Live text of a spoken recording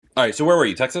All right, so where were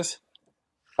you? Texas?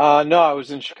 No, I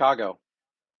was in Chicago.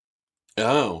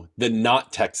 Oh, the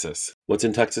not Texas. What's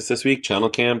in Texas this week? Channel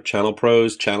Camp, Channel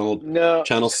Pros, No,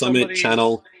 Channel Summit, somebody's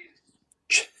Channel.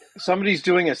 somebody's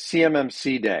doing a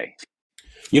CMMC day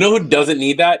You know who doesn't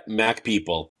need that? Mac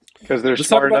people. because they're Let's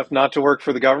talk smart about enough not to work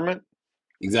for the government.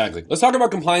 exactly. Let's talk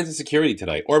about compliance and security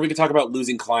today, or we could talk about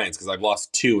losing clients because I've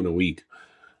lost two in a week.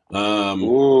 Um,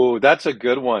 Ooh, that's a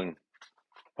good one.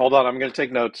 Hold on, I'm going to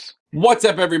take notes. what's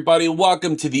up, everybody?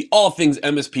 Welcome to the All Things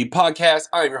MSP podcast.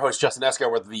 I'm your host Justin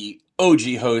Esgar with the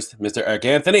OG host, Mr. Eric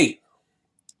Anthony.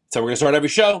 So we're gonna start every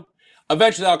show.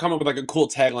 Eventually, I'll come up with like a cool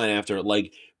tagline after it,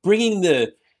 like bringing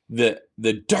the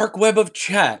dark web of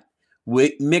chat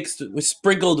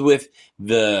sprinkled with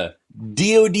the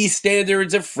DoD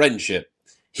standards of friendship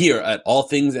here at All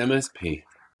Things MSP.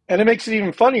 And it makes it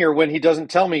even funnier when he doesn't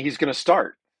tell me he's going to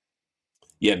start.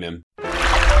 Yeah, man.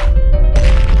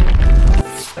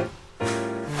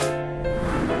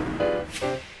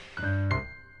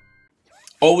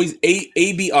 Always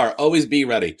ABR. Always be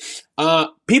ready.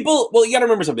 People. Well, you got to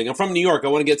remember something. I'm from New York. I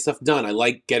want to get stuff done. I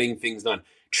like getting things done.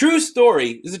 True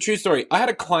story. This is a true story. I had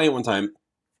a client one time.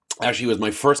 Actually, it was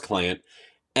my first client,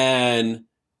 and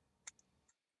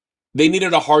they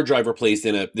needed a hard drive replaced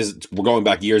in we're going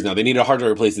back years now. They needed a hard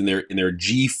drive replaced in their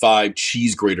G5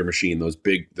 cheese grater machine, those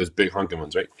big honking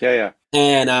ones, right? Yeah, yeah.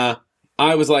 And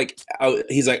I was like, I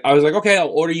was like, okay, I'll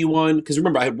order you one because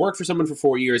remember I had worked for someone for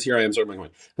 4 years. Here I am, starting my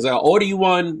company. I was like, I'll order you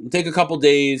one, take a couple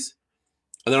days,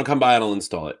 and then I'll come by and I'll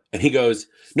install it. And he goes,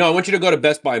 no, I want you to go to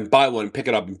Best Buy and buy one, and pick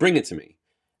it up, and bring it to me.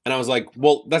 And I was like,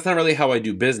 well, that's not really how I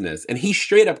do business. And he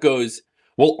straight up goes,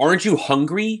 well, aren't you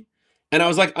hungry? And I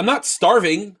was like, I'm not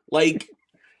starving. Like,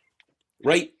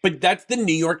 right? But that's the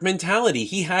New York mentality.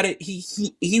 He had it.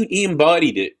 He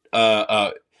embodied it.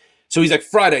 So he's like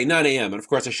Friday 9 a.m. and of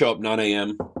course I show up 9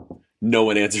 a.m. No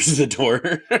one answers the door.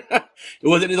 It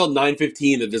wasn't until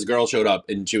 9:15 that this girl showed up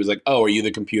and she was like, "Oh, are you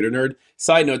the computer nerd?"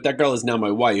 Side note: that girl is now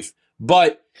my wife.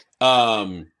 But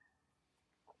um,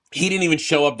 he didn't even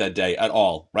show up that day at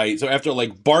all. Right? So after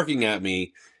like barking at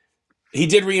me, he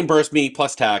did reimburse me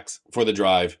plus tax for the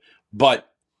drive. But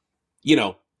you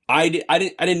know, I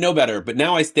didn't know better, but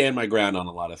now I stand my ground on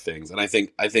a lot of things, and I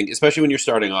think especially when you're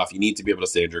starting off, you need to be able to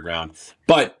stand your ground.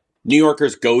 But New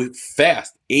Yorkers go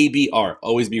fast. ABR,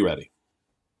 always be ready.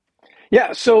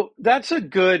 Yeah, so that's a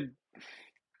good,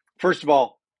 first of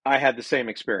all, I had the same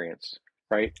experience,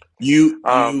 right? You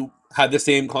Um, you had the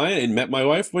same client and met my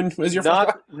wife when was your first not,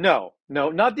 client? no, no,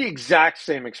 not the exact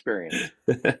same experience.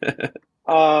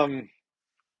 Um,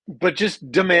 but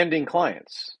just demanding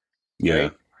clients, Yeah,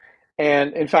 right?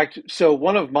 And in fact, so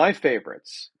one of my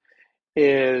favorites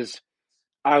is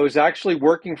I was actually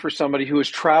working for somebody who was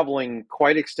traveling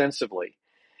quite extensively,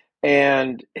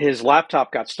 and his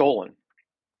laptop got stolen.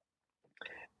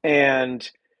 And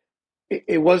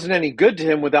it wasn't any good to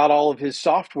him without all of his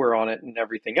software on it and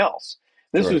everything else.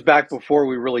 This was sure. back before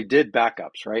we really did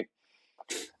backups, right?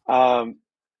 Um,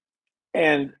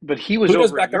 but he was Who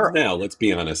does over in backups Europe. now? Let's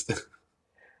be honest.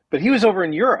 But he was over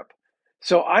in Europe.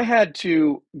 So I had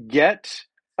to get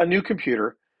a new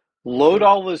computer, load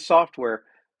all his software,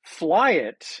 fly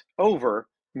it over,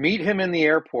 meet him in the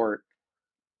airport,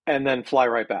 and then fly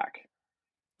right back.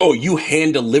 Oh, you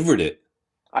hand delivered it.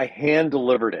 I hand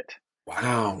delivered it.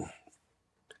 Wow.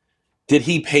 Did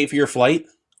he pay for your flight?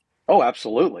 Oh,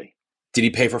 absolutely. Did he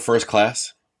pay for first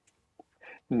class?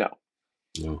 No.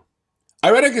 No.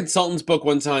 I read a consultant's book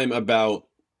one time about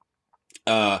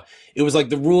uh it was like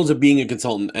the rules of being a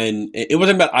consultant, and it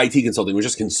wasn't about IT consulting, it was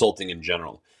just consulting in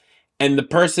general. And the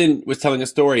person was telling a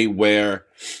story where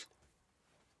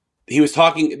he was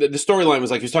talking the storyline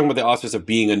was like he was talking about the auspice of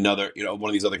being another, one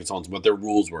of these other consultants, what their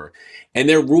rules were. And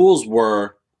their rules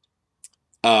were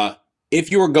uh if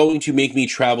you were going to make me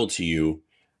travel to you,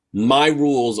 my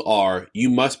rules are you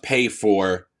must pay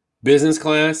for business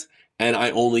class, and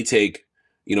I only take,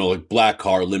 like black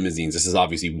car limousines. This is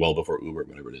obviously well before Uber,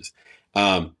 whatever it is.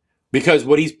 Because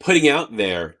what he's putting out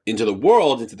there into the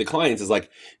world, into the clients, is like,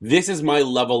 this is my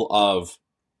level of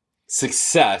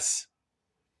success,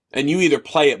 and you either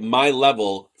play at my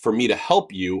level for me to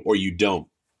help you or you don't.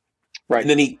 And Right.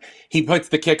 then he puts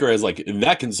the kicker as like,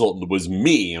 that consultant was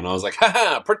me, and I was like,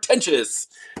 haha, pretentious.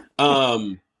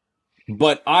 Um,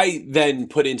 but I then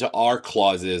put into our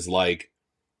clauses like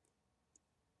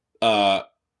uh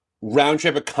round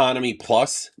trip economy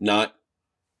plus, not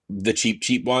the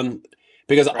cheap one,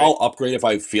 because Right. I'll upgrade if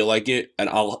I feel like it, and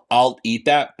I'll eat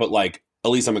that, but like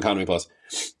at least I'm economy plus.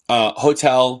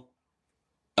 Hotel,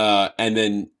 and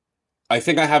then I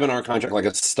think I have in our contract like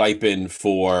a stipend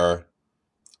for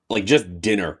like just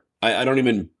dinner I don't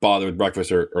even bother with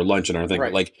breakfast or lunch and everything, but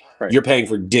Right. like Right. you're paying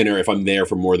for dinner if I'm there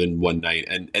for more than one night,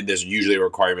 and there's usually a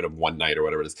requirement of one night or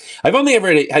whatever it is. I've only ever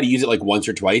had to use it like once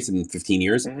or twice in 15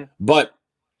 years, Hmm. but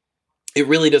it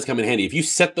really does come in handy. If you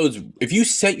set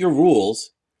your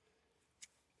rules,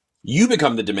 you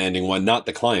become the demanding one, not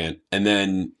the client, and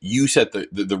then you set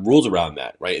the rules around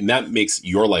that, right? And that makes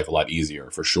your life a lot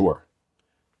easier for sure.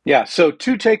 Yeah. So,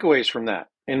 two takeaways from that,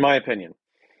 in my opinion.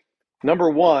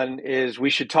 Number one is we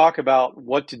should talk about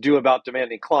what to do about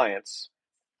demanding clients.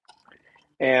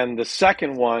 And the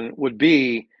second one would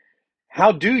be,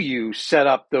 how do you set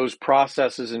up those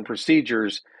processes and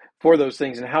procedures for those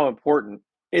things, and how important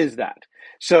is that?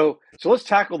 So let's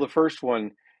tackle the first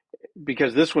one,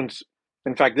 because this one's,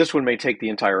 in fact, this one may take the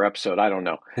entire episode. I don't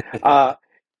know. Uh,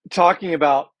 Talking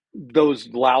about those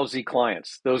lousy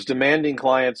clients, those demanding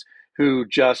clients who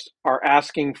just are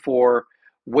asking for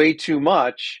way too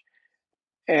much.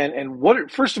 And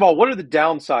what, first of all, what are the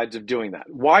downsides of doing that?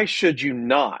 Why should you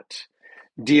not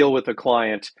deal with a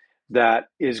client that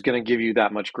is going to give you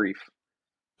that much grief?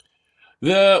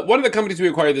 The one of the companies we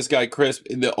acquired, this guy Chris,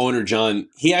 the owner John,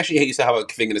 he actually used to have a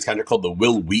thing in his contract called the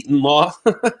Will Wheaton Law,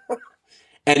 and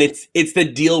it's the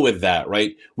deal with that,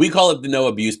 right? We call it the no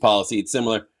abuse policy. It's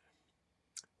similar.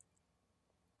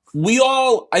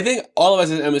 I think all of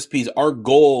us as MSPs, our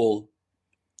goal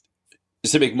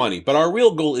is to make money, but our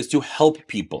real goal is to help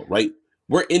people, right?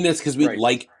 We're in this because we Right,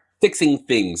 like fixing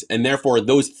things, and therefore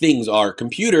those things are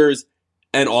computers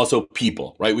and also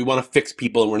people, right? We want to fix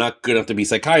people, and we're not good enough to be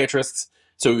psychiatrists,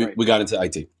 so right. we got into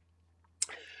IT.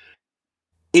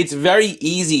 It's very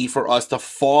easy for us to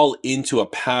fall into a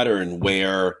pattern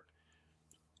where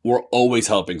we're always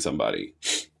helping somebody.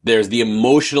 There's the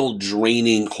emotional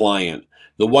draining client,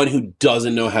 the one who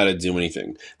doesn't know how to do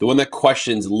anything, the one that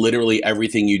questions literally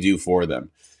everything you do for them.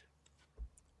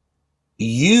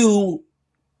 And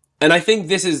I think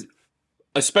this is,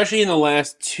 especially in the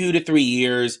last 2 to 3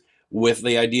 years, with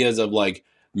the ideas of like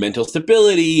mental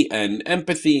stability and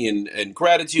empathy and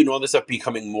gratitude and all this stuff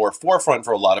becoming more forefront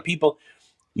for a lot of people,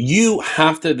 you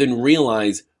have to then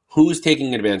realize who's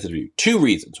taking advantage of you. Two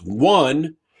reasons.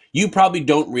 One, you probably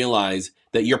don't realize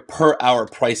that your per hour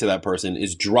price of that person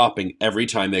is dropping every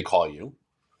time they call you.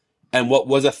 And what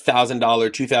was $1,000,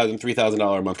 $2,000,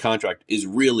 $3,000 a month contract is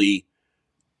really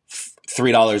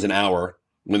 $3 an hour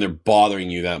when they're bothering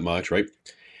you that much, right?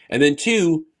 And then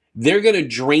two, they're going to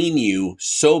drain you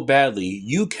so badly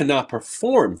you cannot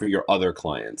perform for your other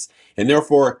clients. And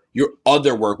therefore, your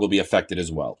other work will be affected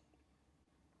as well.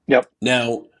 Yep.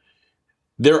 Now,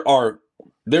 there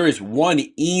is one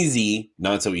easy,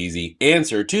 not so easy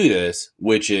answer to this,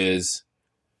 which is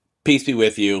peace be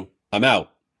with you, I'm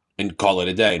out, and call it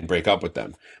a day and break up with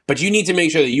them. But you need to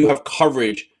make sure that you have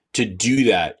coverage to do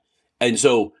that. And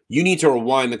so you need to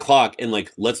rewind the clock and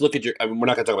like, let's look at your, I mean, we're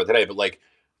not going to talk about today, but like,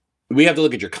 we have to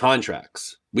look at your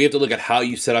contracts. We have to look at how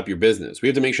you set up your business. We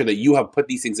have to make sure that you have put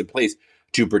these things in place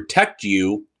to protect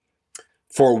you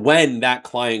for when that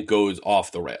client goes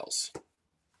off the rails.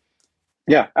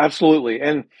 Yeah, absolutely.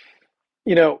 And,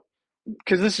 you know,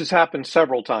 because this has happened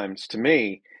several times to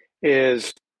me,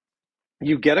 is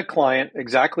you get a client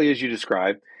exactly as you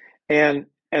described, and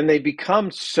they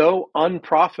become so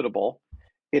unprofitable,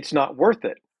 it's not worth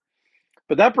it.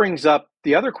 But that brings up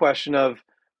the other question of,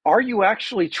 are you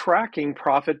actually tracking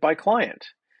profit by client?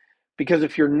 Because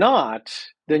if you're not,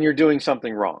 then you're doing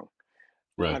something wrong.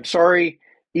 Right. I'm sorry,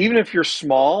 even if you're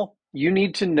small, you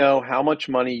need to know how much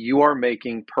money you are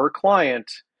making per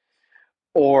client,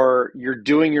 or you're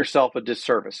doing yourself a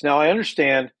disservice. Now, I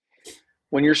understand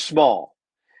when you're small,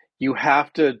 you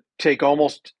have to take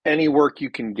almost any work you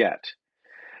can get.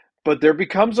 But there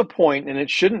becomes a point, and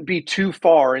it shouldn't be too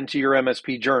far into your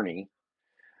MSP journey,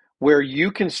 where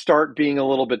you can start being a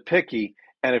little bit picky.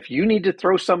 And if you need to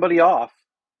throw somebody off,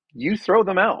 you throw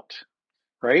them out,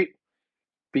 right?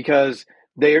 Because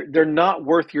they're not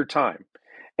worth your time.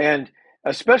 And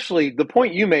especially the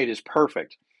point you made is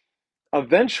perfect.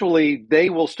 Eventually,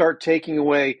 they will start taking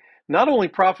away not only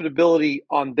profitability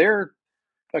on their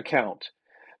account,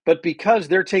 but because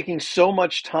they're taking so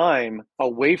much time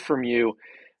away from you,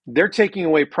 they're taking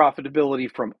away profitability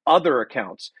from other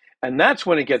accounts. And that's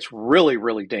when it gets really,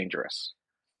 really dangerous.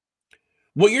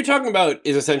 What you're talking about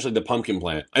is essentially the pumpkin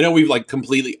plant. I know we've like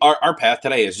completely, our path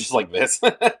today is just like this.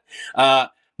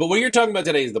 But what you're talking about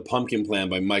today is The Pumpkin Plan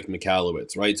by Mike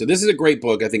Michalowicz, right? So this is a great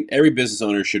book. I think every business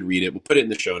owner should read it. We'll put it in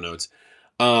the show notes.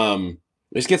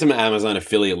 Let's get some Amazon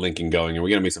affiliate linking going, and we're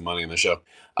going to make some money on the show.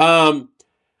 The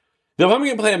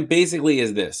Pumpkin Plan basically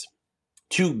is this.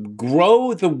 To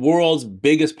grow the world's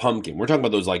biggest pumpkin, we're talking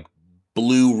about those like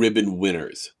blue ribbon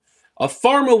winners. A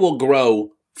farmer will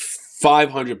grow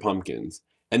 500 pumpkins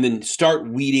and then start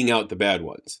weeding out the bad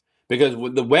ones. Because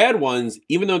with the bad ones,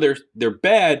 even though they're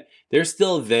bad, they're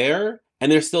still there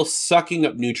and they're still sucking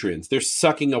up nutrients. They're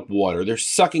sucking up water. They're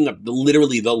sucking up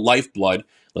literally the lifeblood.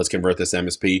 Let's convert this to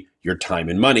MSP, your time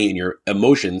and money and your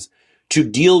emotions to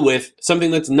deal with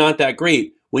something that's not that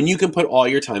great when you can put all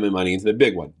your time and money into the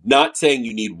big one. Not saying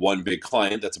you need one big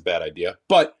client, that's a bad idea,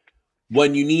 but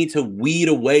when you need to weed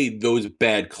away those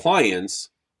bad clients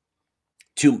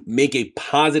to make a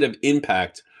positive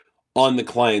impact on the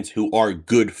clients who are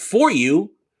good for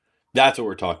you, that's what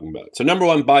we're talking about. So number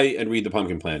one, buy and read the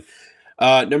pumpkin plan.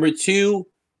 Number two,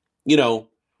 you know,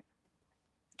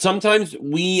 sometimes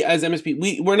we as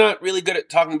MSP, we're not really good at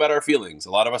talking about our feelings.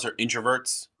 A lot of us are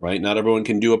introverts, right? Not everyone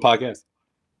can do a podcast.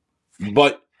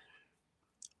 But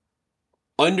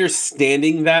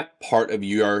understanding that part of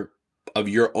your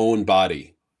own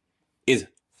body is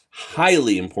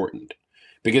highly important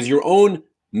because your own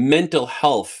mental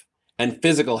health and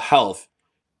physical health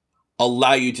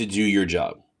allow you to do your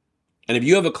job. And if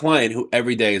you have a client who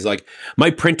every day is like,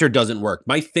 my printer doesn't work,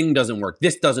 my thing doesn't work,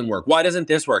 this doesn't work, why doesn't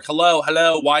this work? Hello,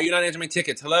 why are you not answering my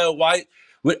tickets? Hello, why?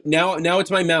 Now it's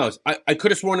my mouse. I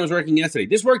could have sworn it was working yesterday.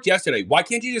 This worked yesterday. Why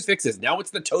can't you just fix this? Now it's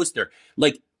the toaster.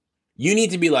 Like, you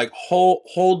need to be like,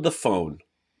 hold the phone.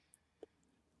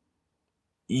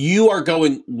 You are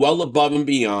going well above and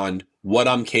beyond what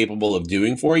I'm capable of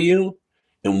doing for you,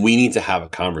 and we need to have a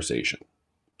conversation.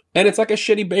 And it's like a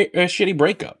shitty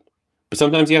breakup, but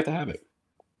sometimes you have to have it.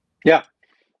 Yeah.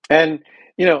 And,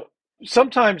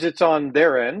 sometimes it's on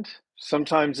their end,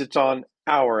 sometimes it's on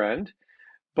our end,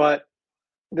 but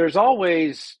there's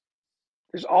always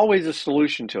a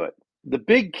solution to it. The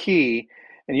big key,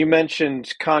 and you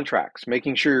mentioned contracts,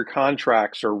 making sure your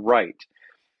contracts are right.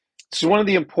 This is one of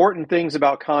the important things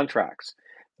about contracts.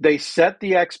 They set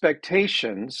the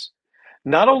expectations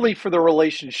not only for the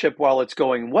relationship while it's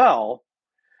going well,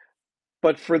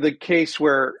 but for the case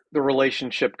where the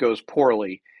relationship goes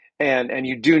poorly and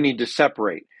you do need to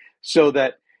separate so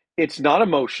that it's not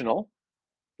emotional.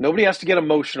 Nobody has to get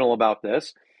emotional about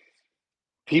this.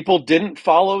 People didn't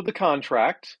follow the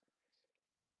contract.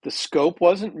 The scope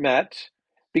wasn't met.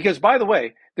 Because, by the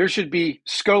way, there should be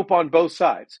scope on both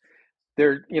sides.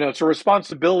 It's a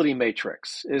responsibility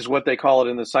matrix, is what they call it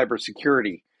in the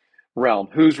cybersecurity realm.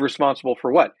 Who's responsible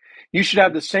for what? You should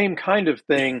have the same kind of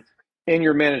thing in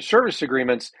your managed service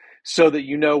agreements so that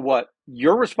you know what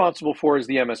you're responsible for as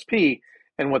the MSP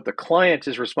and what the client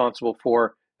is responsible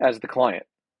for as the client.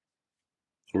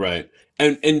 Right.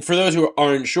 And for those who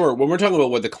aren't sure, when we're talking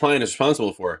about what the client is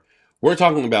responsible for, we're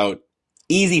talking about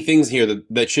easy things here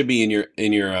that should be in your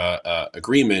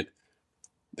agreement.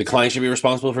 The client should be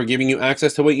responsible for giving you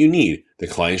access to what you need. The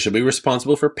client should be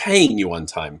responsible for paying you on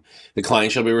time. The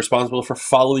client should be responsible for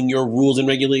following your rules and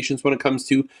regulations when it comes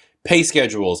to pay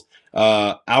schedules,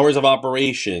 hours of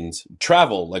operations,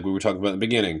 travel, like we were talking about in the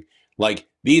beginning. Like,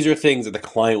 these are things that the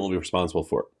client will be responsible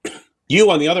for. You,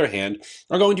 on the other hand,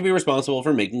 are going to be responsible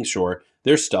for making sure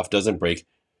their stuff doesn't break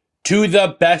to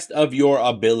the best of your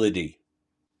ability.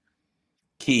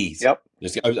 Keys. Yep.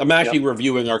 I'm actually Yep.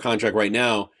 reviewing our contract right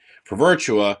now for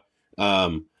Virtua.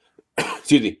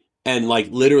 Excuse me. And like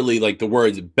literally, like the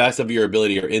words "best of your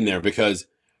ability" are in there because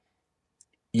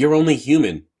you're only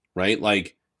human, right?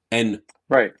 Like, and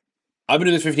Right. I've been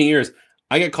doing this 15 years.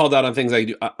 I get called out on things I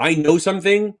do. I know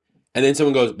something, and then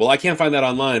someone goes, "Well, I can't find that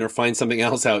online or find something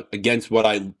else out against what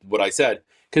I said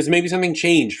because maybe something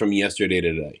changed from yesterday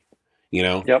to today." You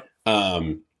know. Yep.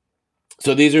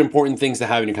 So these are important things to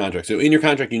have in your contract. So in your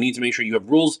contract, you need to make sure you have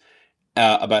rules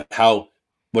about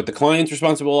what the client's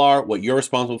responsible are, what you're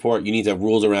responsible for. You need to have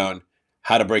rules around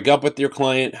how to break up with your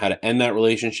client, how to end that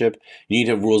relationship. You need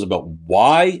to have rules about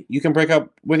why you can break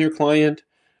up with your client,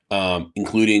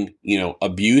 including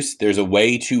abuse. There's a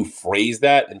way to phrase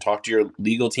that and talk to your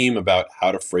legal team about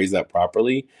how to phrase that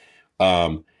properly.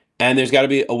 And there's got to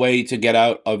be a way to get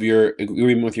out of your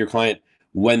agreement with your client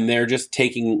when they're just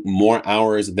taking more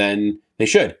hours than they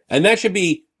should. And that should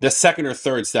be the second or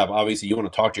third step. Obviously, you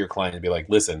want to talk to your client and be like,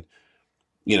 listen,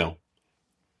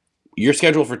 you're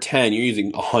scheduled for 10, you're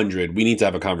using 100. We need to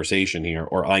have a conversation here,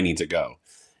 or I need to go.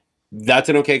 That's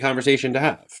an okay conversation to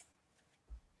have.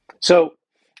 So,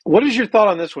 what is your thought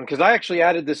on this one? Because I actually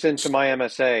added this into my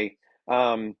MSA.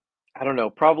 I don't know,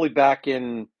 probably back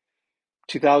in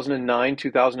 2009,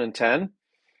 2010,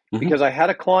 Mm-hmm. because I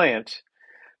had a client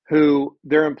who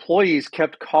their employees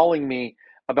kept calling me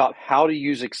about how to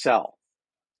use Excel.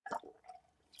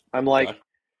 I'm like, Okay.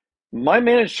 my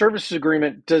managed services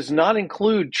agreement does not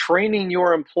include training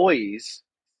your employees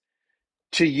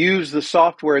to use the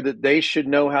software that they should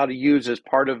know how to use as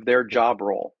part of their job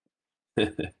role.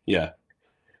 Yeah.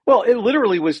 Well, it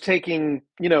literally was taking,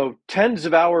 tens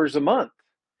of hours a month.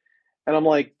 And I'm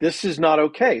like, this is not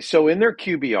okay. So in their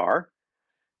QBR,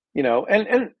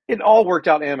 and it all worked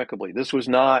out amicably. This was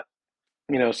not,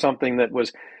 something that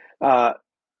was, uh,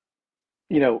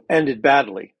 ended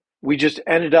badly. We just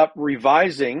ended up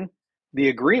revising the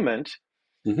agreement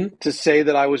Mm-hmm. to say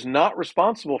that I was not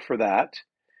responsible for that.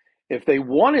 If they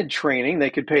wanted training, they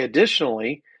could pay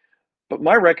additionally. But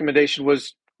my recommendation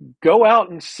was go out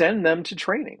and send them to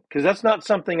training because that's not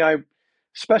something I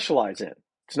specialize in.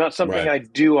 It's not something Right. I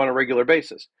do on a regular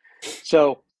basis.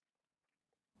 So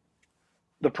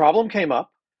the problem came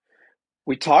up.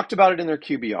 We talked about it in their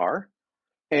QBR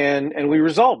and we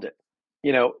resolved it.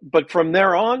 But from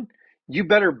there on, you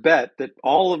better bet that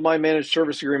all of my managed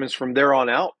service agreements from there on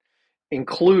out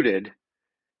included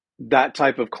that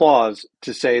type of clause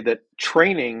to say that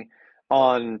training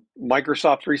on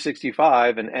Microsoft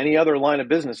 365 and any other line of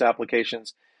business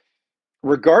applications,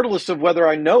 regardless of whether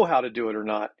I know how to do it or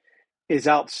not, is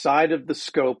outside of the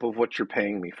scope of what you're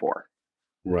paying me for.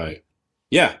 Right.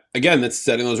 Yeah. Again, that's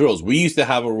setting those rules. We used to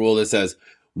have a rule that says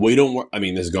we don't work. I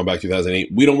mean, this is going back to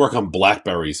 2008. We don't work on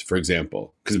Blackberries, for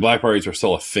example, because Blackberries were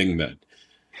still a thing then.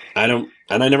 And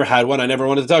I never had one. I never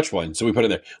wanted to touch one. So we put it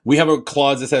there. We have a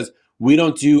clause that says we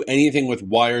don't do anything with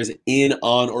wires in,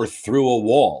 on, or through a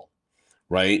wall,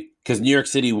 right? Because New York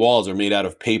City walls are made out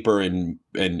of paper and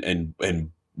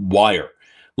wire.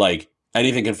 Like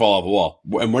anything can fall off a wall.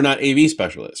 And we're not AV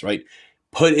specialists, right?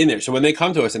 Put in there. So when they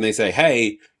come to us and they say,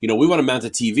 hey, we want to mount a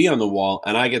TV on the wall,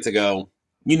 and I get to go,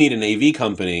 you need an AV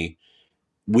company.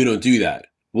 We don't do that.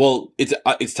 Well,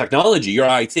 it's technology. You're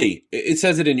IT. It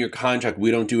says it in your contract.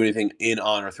 We don't do anything in,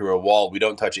 on, or through a wall. We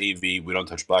don't touch AV. We don't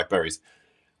touch Blackberries.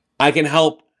 I can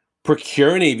help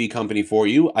procure an AV company for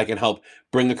you. I can help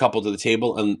bring a couple to the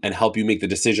table and help you make the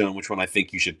decision on which one I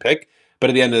think you should pick. But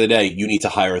at the end of the day, you need to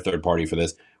hire a third party for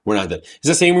this. We're not that. It's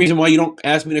the same reason why you don't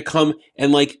ask me to come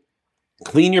and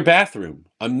clean your bathroom.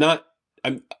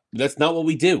 That's not what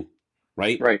we do,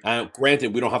 right? Right.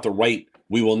 Granted, we don't have to write,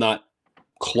 we will not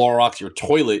Clorox your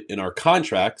toilet in our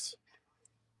contracts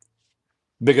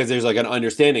because there's an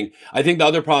understanding. I think the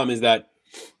other problem is that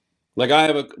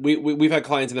we've had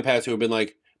clients in the past who have been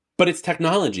like, but it's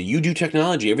technology. You do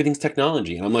technology. Everything's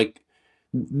technology. And I'm like,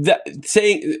 that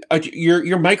saying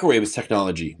your microwave is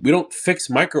technology. We don't fix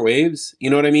microwaves. You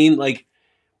know what I mean?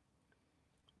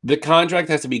 The contract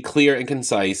has to be clear and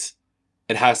concise.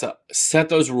 It has to set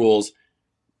those rules,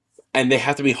 and they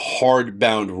have to be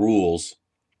hard-bound rules.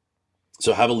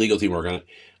 So have a legal team work on it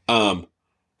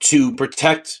to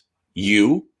protect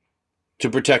you,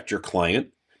 to protect your client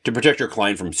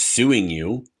from suing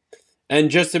you,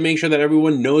 and just to make sure that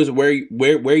everyone knows where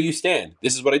you stand.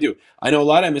 This is what I do. I know a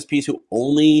lot of MSPs who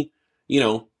only do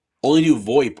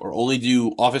VoIP or only do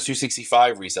Office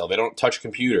 365 resale. They don't touch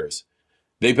computers.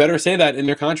 They better say that in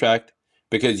their contract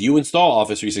because you install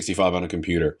Office 365 on a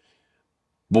computer.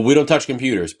 But we don't touch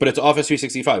computers, but it's Office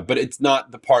 365, but it's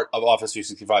not the part of Office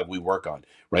 365 we work on,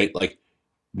 right?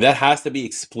 That has to be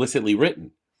explicitly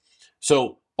written.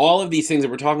 So all of these things that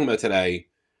we're talking about today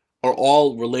are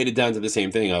all related down to the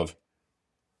same thing of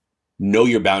know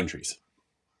your boundaries.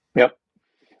 Yep.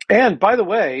 And by the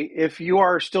way, if you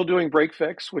are still doing break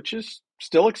fix, which is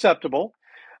still acceptable,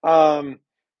 um,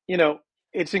 you know,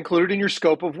 it's included in your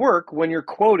scope of work when you're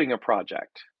quoting a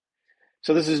project.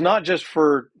 So this is not just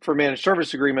for managed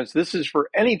service agreements. This is for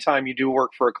any time you do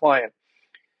work for a client.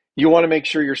 You want to make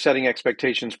sure you're setting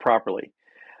expectations properly.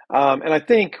 And I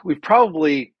think we've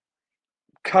probably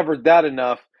covered that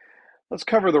enough. Let's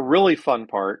cover the really fun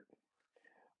part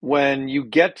when you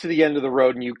get to the end of the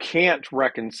road and you can't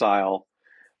reconcile.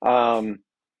 Um,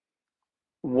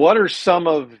 what are some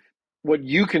of what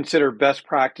you consider best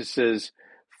practices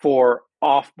for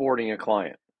offboarding a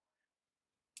client?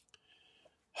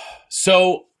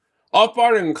 So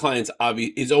off-boarding clients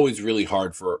is always really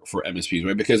hard for MSPs,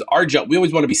 right? Because our job, we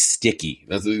always want to be sticky.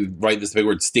 That's right. This big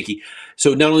word, sticky.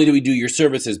 So not only do we do your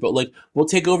services, but we'll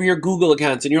take over your Google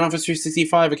accounts and your Office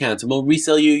 365 accounts, and we'll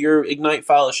resell you your Ignite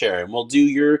file share, and we'll do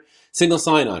your single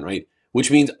sign-on, right? Which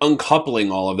means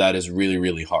uncoupling all of that is really,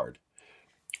 really hard.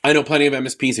 I know plenty of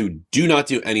MSPs who do not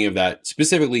do any of that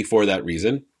specifically for that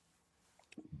reason,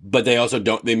 but they also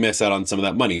they miss out on some of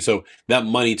that money. So that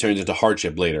money turns into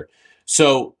hardship later.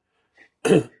 So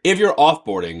if you're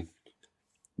offboarding,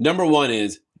 number one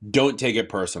is don't take it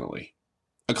personally.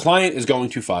 A client is going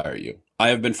to fire you. I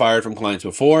have been fired from clients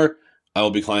before. I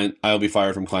will be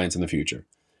fired from clients in the future.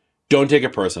 Don't take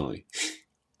it personally.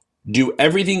 Do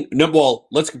everything. Well,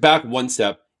 let's back one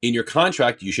step. In your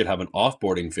contract, you should have an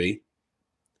offboarding fee.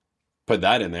 Put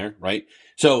that in there, right?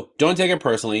 So don't take it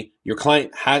personally. The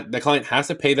client has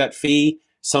to pay that fee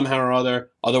somehow or other.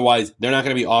 Otherwise, they're not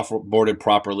going to be offboarded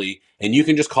properly, and you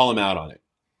can just call them out on it,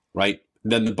 right?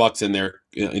 Then the buck's in their,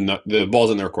 the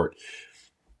ball's in their court.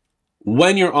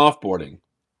 When you're offboarding,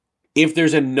 if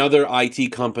there's another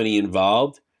IT company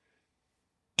involved,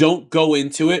 don't go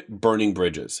into it burning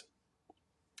bridges.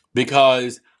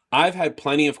 Because I've had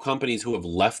plenty of companies who have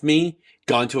left me,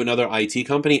 gone to another IT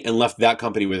company, and left that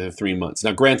company within 3 months.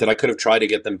 Now, granted, I could have tried to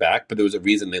get them back, but there was a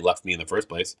reason they left me in the first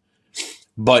place.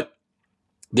 But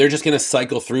they're just going to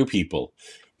cycle through people.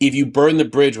 If you burn the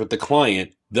bridge with the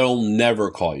client, they'll never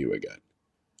call you again.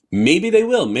 Maybe they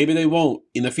will, maybe they won't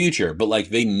in the future, but like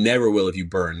they never will if you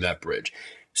burn that bridge.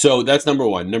 So that's number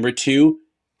one. Number two,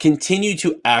 continue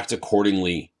to act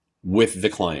accordingly with the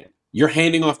client. You're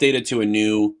handing off data to a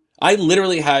new. I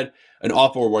literally had an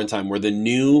offboard one time where the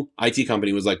new IT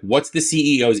company was like, "What's the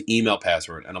CEO's email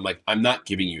password?" And I'm like, "I'm not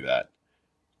giving you that."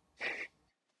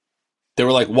 They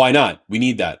were like, "Why not? We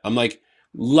need that." I'm like,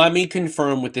 "Let me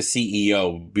confirm with the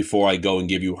CEO before I go and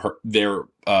give you their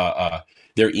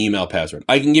email password.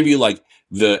 I can give you like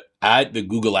the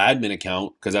Google admin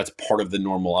account because that's part of the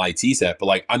normal IT set, but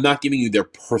like I'm not giving you their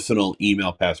personal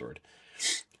email password."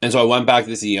 And so I went back to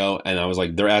the CEO and I was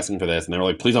like, "They're asking for this," and they were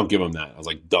like, "Please don't give them that." I was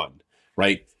like, "Done."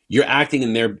 Right? You're acting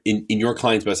in your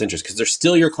client's best interest because they're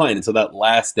still your client until that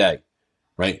last day.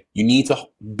 Right? You need to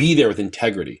be there with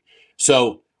integrity.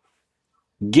 So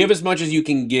give as much as you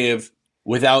can give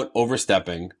without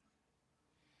overstepping.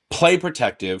 Play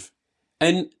protective,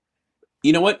 and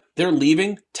you know what? They're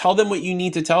leaving. Tell them what you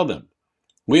need to tell them.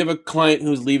 We have a client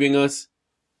who's leaving us.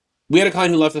 We had a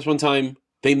client who left us one time.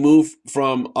 They moved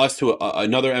from us to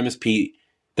another MSP.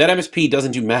 That MSP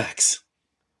doesn't do Macs.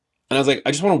 And I was like,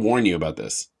 I just want to warn you about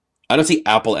this. I don't see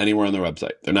Apple anywhere on their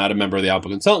website. They're not a member of the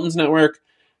Apple Consultants Network.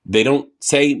 They don't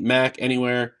say Mac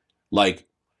anywhere. Like,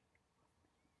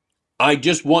 I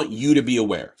just want you to be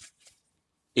aware.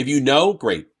 If you know,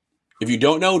 great. If you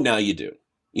don't know, now you do.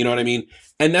 You know what I mean?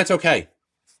 And that's okay.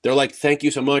 They're like, "Thank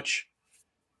you so much."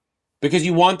 Because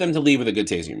you want them to leave with a good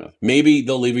taste in your mouth. Maybe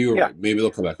they'll leave you, Yeah. maybe they'll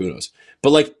come back. Who knows?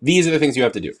 But like these are the things you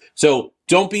have to do. So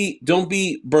don't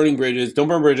be burning bridges. Don't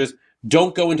burn bridges.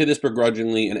 Don't go into this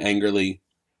begrudgingly and angrily.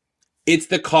 It's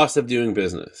the cost of doing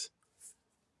business.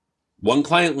 One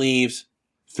client leaves,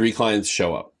 3 clients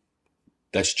show up.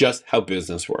 That's just how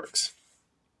business works.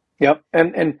 Yep.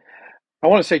 And I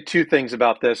want to say 2 things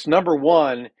about this. Number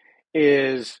one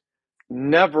is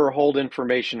never hold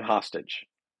information hostage,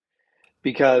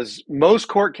 because most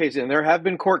court cases, and there have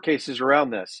been court cases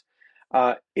around this,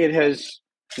 it has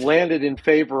landed in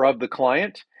favor of the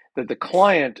client, that the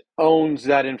client owns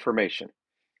that information.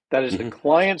 That is the Mm-hmm.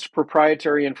 client's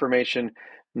proprietary information,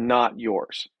 not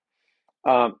yours.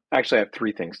 Actually, I have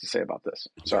 3 things to say about this.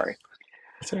 Sorry.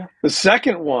 The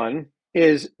second one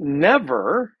is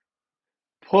never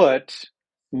put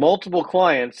multiple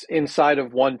clients inside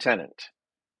of one tenant,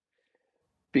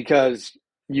 because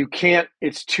you can't,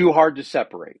 it's too hard to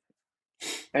separate.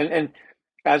 And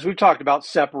as we've talked about,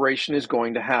 separation is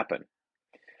going to happen.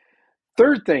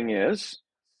 Third thing is,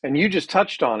 and you just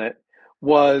touched on it,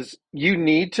 was you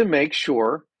need to make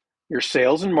sure your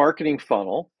sales and marketing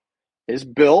funnel is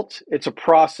built, it's a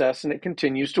process, and it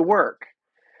continues to work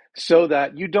so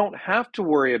that you don't have to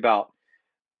worry about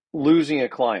losing a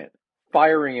client,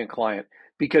 firing a client,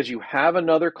 because you have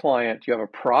another client, you have a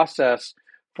process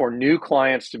for new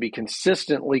clients to be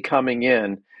consistently coming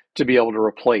in to be able to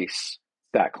replace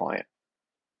that client.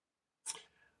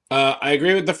 I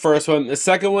agree with the first one. The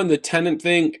second one, the tenant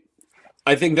thing,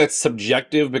 I think that's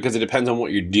subjective because it depends on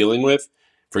what you're dealing with.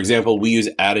 For example, we use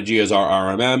Adigy as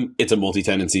our RMM. It's a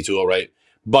multi-tenancy tool, right?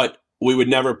 But we would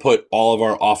never put all of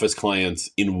our office clients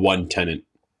in one tenant,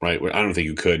 right? I don't think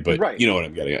you could, but Right. you know what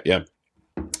I'm getting at. Yeah.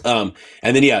 And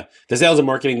then, yeah, the sales and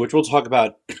marketing, which we'll talk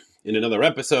about in another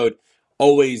episode,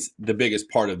 always the biggest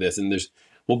part of this. And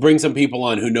we'll bring some people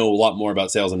on who know a lot more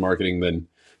about sales and marketing than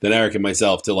Eric and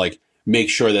myself to like make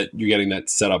sure that you're getting that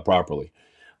set up properly.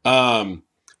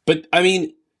 But I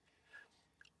mean,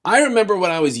 I remember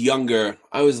when I was younger,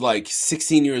 I was like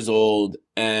 16 years old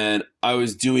and I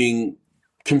was doing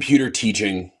computer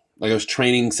teaching. Like I was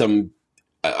training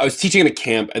I was teaching at a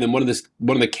camp, and then one of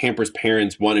the campers'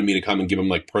 parents wanted me to come and give them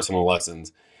like personal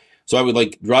lessons. So I would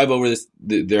like drive over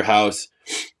their house,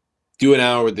 do an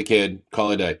hour with the kid,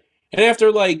 call it a day. And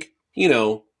after like,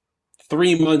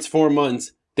 3 months, 4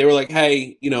 months, they were like,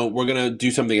 "Hey, we're gonna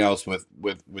do something else with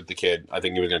the kid. I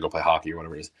think he was gonna go play hockey or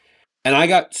whatever it is." And I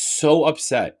got so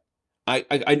upset.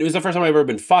 It was the first time I've ever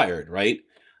been fired, right?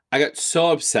 I got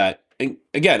so upset. And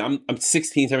again, I'm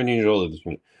 16, 17 years old at this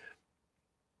point.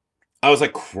 I was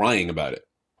like crying about it,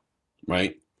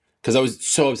 right? Because I was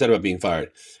so upset about being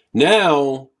fired.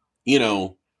 Now, you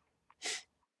know,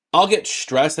 I'll get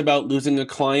stressed about losing a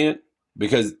client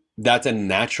because that's a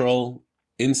natural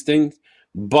instinct,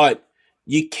 but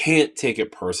you can't take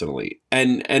it personally.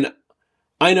 And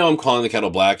I know I'm calling the kettle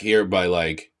black here by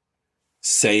like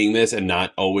saying this and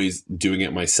not always doing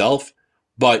it myself,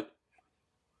 but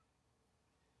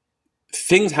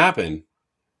things happen.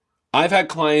 I've had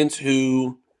clients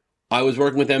who I was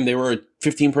working with them, they were a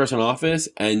 15-person office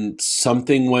and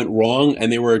something went wrong and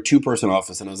they were a 2-person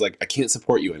office and I was like, I can't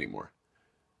support you anymore.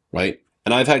 Right?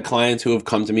 And I've had clients who have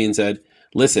come to me and said,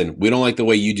 listen, we don't like the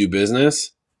way you do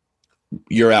business.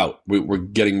 You're out. We're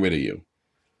getting rid of you.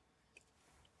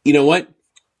 You know what?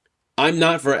 I'm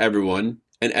not for everyone,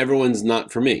 and everyone's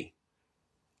not for me.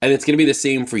 And it's going to be the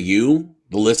same for you,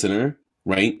 the listener,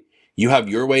 right? You have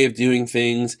your way of doing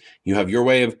things. You have your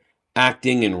way of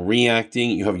acting and reacting.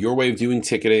 You have your way of doing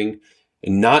ticketing.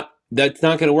 And that's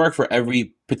not going to work for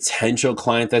every potential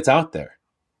client that's out there.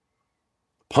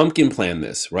 Pumpkin plan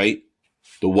this, right?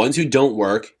 The ones who don't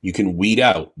work, you can weed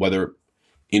out, whether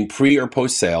in pre or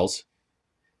post sales,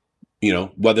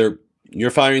 whether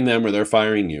you're firing them or they're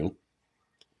firing you.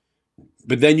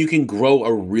 But then you can grow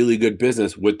a really good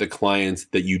business with the clients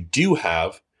that you do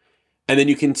have. And then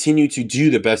you continue to do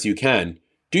the best you can.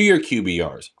 Do your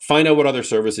QBRs. Find out what other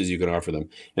services you can offer them.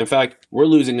 In fact, we're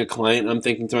losing a client. I'm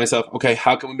thinking to myself, okay,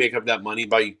 how can we make up that money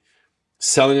by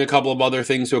selling a couple of other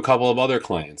things to a couple of other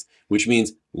clients, which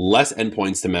means less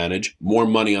endpoints to manage, more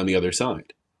money on the other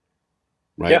side,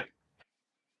 right? Yeah.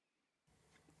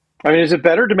 I mean, is it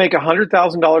better to make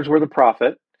 $100,000 worth of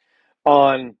profit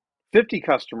on 50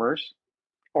 customers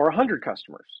or 100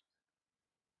 customers?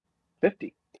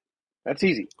 50. That's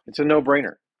easy. It's a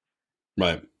no-brainer.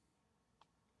 Right.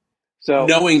 So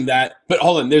Knowing that, but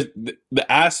hold on, there's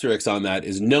the asterisk on that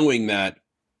is knowing that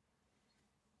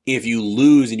if you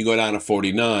lose and you go down to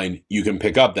 49, you can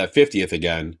pick up that 50th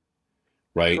again,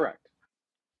 right? correct.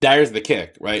 There's the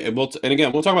kick, right? And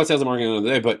again, we'll talk about sales and marketing another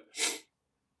day, but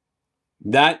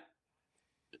that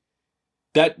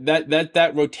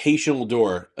rotational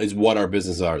door is what our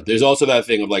businesses are. There's also that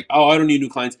thing of like, oh, I don't need new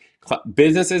clients.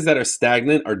 Businesses that are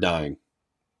stagnant are dying.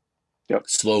 Yep.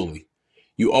 Slowly.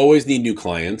 You always need new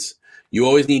clients. You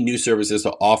always need new services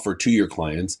to offer to your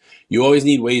clients. You always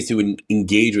need ways to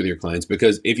engage with your clients,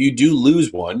 because if you do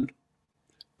lose one,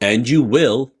 and you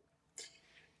will,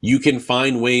 you can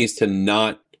find ways to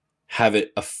not have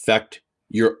it affect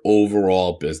your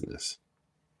overall business.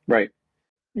 Right.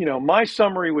 My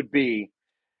summary would be,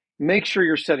 make sure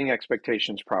you're setting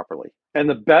expectations properly. And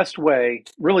the best way,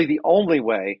 really the only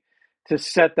way to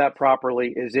set that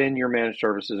properly is in your managed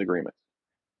services agreement.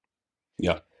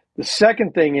 Yeah. The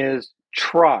second thing is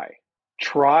try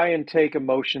and take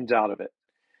emotions out of it.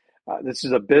 This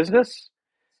is a business.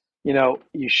 You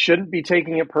shouldn't be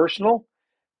taking it personal.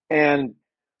 And,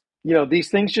 these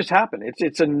things just happen.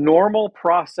 It's a normal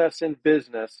process in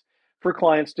business for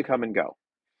clients to come and go.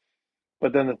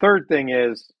 But then the third thing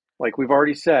is, like we've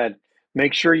already said,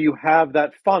 make sure you have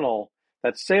that funnel,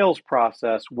 that sales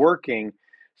process working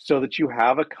so that you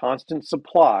have a constant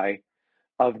supply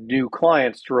of new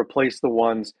clients to replace the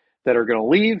ones that are going to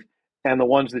leave and the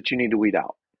ones that you need to weed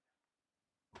out.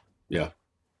 Yeah.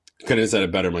 Couldn't have said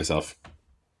it better myself.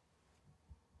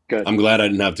 Good. I'm glad I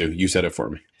didn't have to. You said it for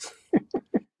me.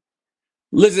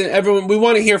 Listen, everyone, we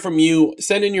want to hear from you.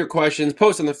 Send in your questions,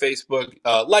 post on the Facebook,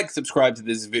 subscribe to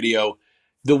this video.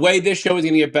 The way this show is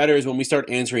going to get better is when we start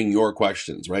answering your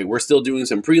questions, right? We're still doing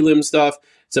some prelim stuff.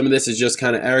 Some of this is just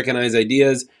kind of Eric and I's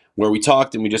ideas where we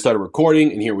talked and we just started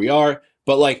recording and here we are.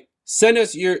 But send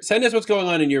us what's going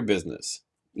on in your business.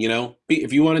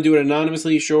 If you want to do it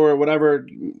anonymously, sure, whatever.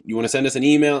 You want to send us an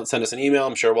email, send us an email.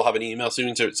 I'm sure we'll have an email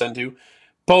soon to send to.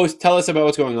 Post, tell us about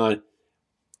what's going on.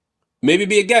 Maybe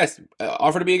be a guest,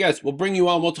 offer to be a guest. We'll bring you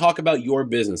on. We'll talk about your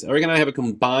business. Eric and I have a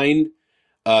combined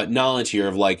knowledge here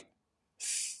of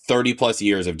 30 plus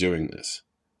years of doing this,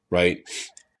 right?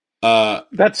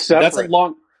 That's separate.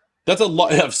 That's a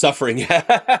lot of suffering.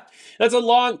 That's a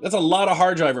lot of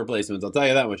hard drive replacements. I'll tell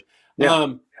you that much.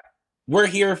 Yeah. We're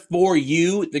here for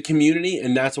you, the community,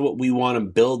 and that's what we want to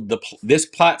build this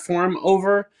platform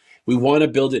over. We want to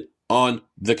build it on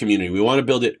the community. We want to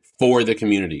build it for the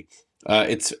community.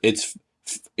 It's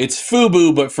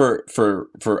FUBU, but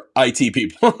for IT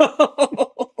people.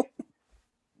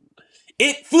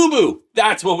 FUBU.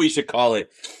 That's what we should call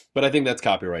it. But I think that's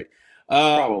copyright.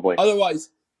 Probably.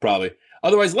 Otherwise,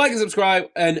 like and subscribe.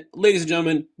 And ladies and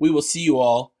gentlemen, we will see you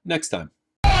all next time.